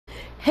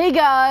Hey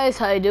guys,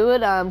 how you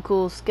doing? I'm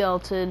Cool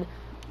Skeleton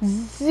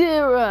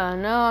Zero.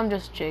 No, I'm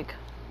just Jake.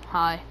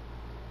 Hi.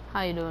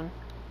 How you doing?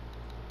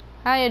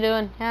 How you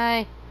doing?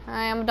 Hi.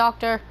 Hi, I'm a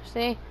doctor.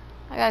 See?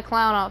 I got a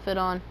clown outfit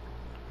on.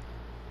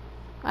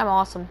 I'm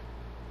awesome.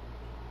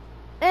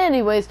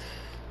 Anyways,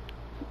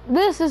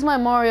 this is my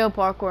Mario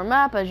parkour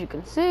map, as you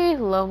can see.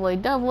 Lovely,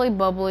 doubly,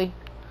 bubbly.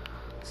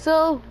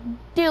 So,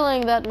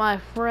 dealing that my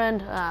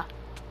friend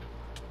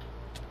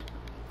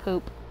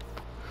poop.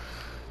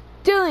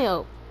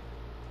 Dealio.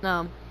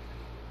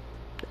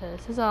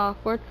 This is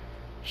awkward.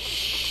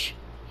 Shh,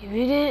 you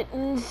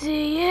didn't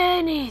see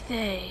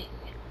anything.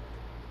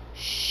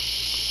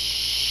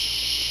 Shh.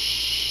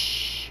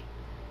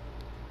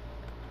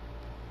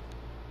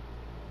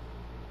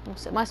 I'll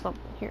set my spot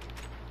here.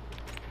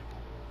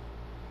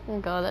 Oh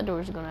god, that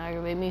door's gonna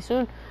aggravate me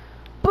soon.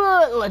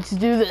 But let's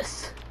do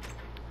this.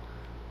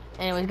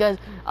 Anyways, guys,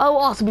 I will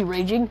also be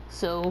raging,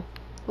 so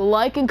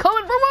like and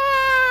comment for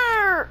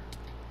more!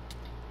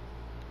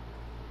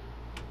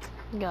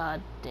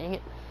 God dang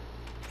it.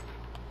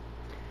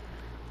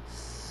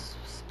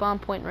 Spawn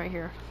point right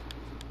here.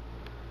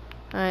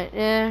 Alright,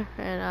 yeah,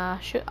 and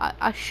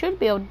I should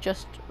be able to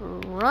just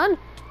run.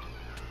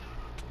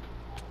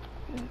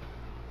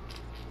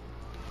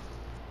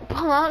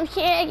 Come on,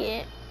 check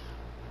it.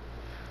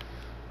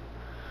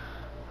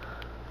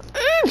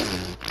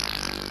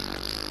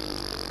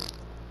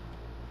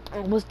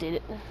 Almost did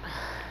it.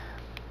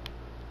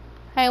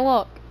 Hey,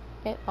 look,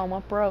 it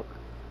almost broke.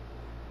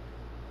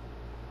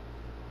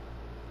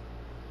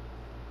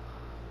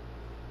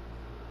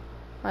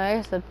 I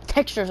guess the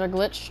textures are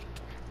glitched.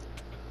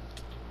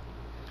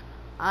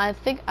 I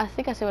think I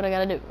see what I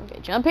gotta do. Okay,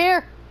 jump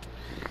here.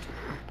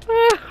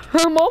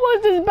 I'm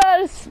almost as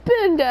bad as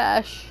Spin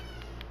Dash.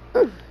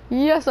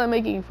 Yes, I'm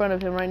making fun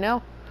of him right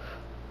now.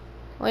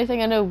 Only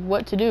thing I know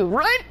what to do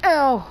right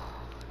now.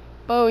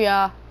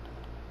 Booyah.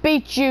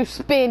 Beat you,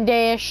 Spin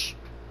Dash.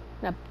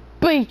 Now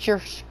beat your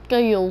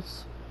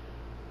skills.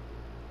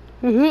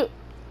 Well,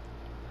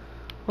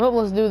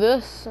 let's do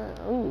this.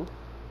 Ooh.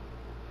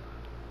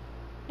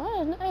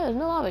 Oh, there's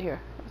no lava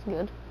here. That's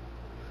good.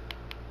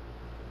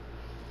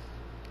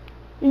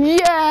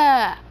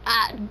 Yeah,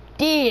 I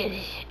did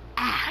it.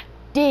 I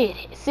did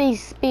it. See,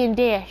 Spin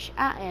Dash,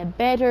 I am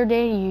better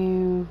than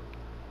you.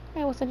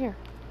 Hey, what's in here?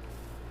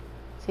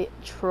 See,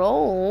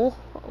 troll.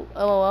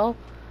 LOL.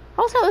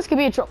 How's how this could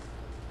be a troll?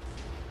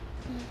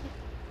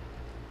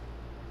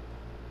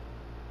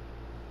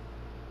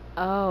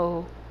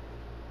 Oh.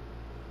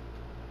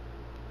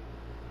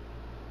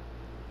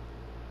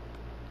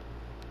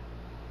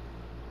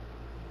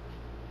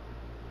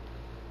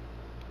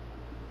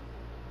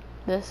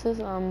 This is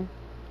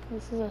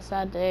a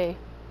sad day.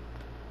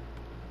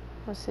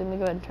 Let's see, let me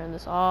go ahead and turn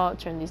this off,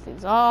 turn these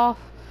things off.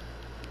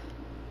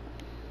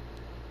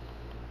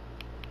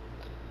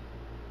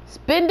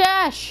 Spin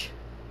Dash!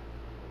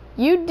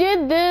 You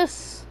did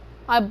this!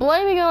 I'm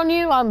blaming it on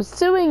you, I'm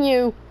suing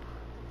you!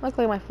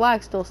 Luckily my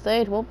flag still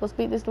stayed. Well, let's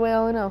beat this the way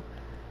I know.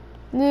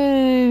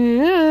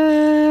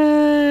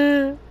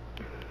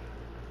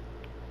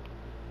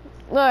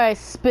 Alright,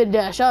 Spin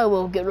Dash, I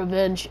will get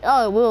revenge.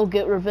 I will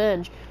get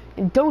revenge.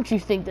 And don't you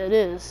think that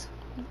is?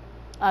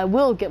 I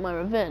will get my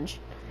revenge.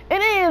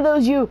 And any of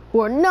those you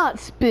who are not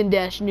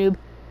SPINDASHNOOB,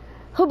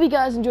 hope you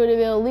guys enjoyed the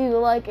video. Leave a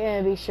like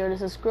and be sure to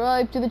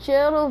subscribe to the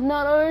channel if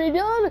not already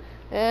done.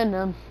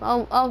 And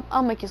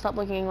I'll make you stop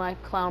looking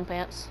like clown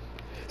pants.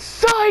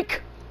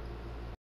 Psych!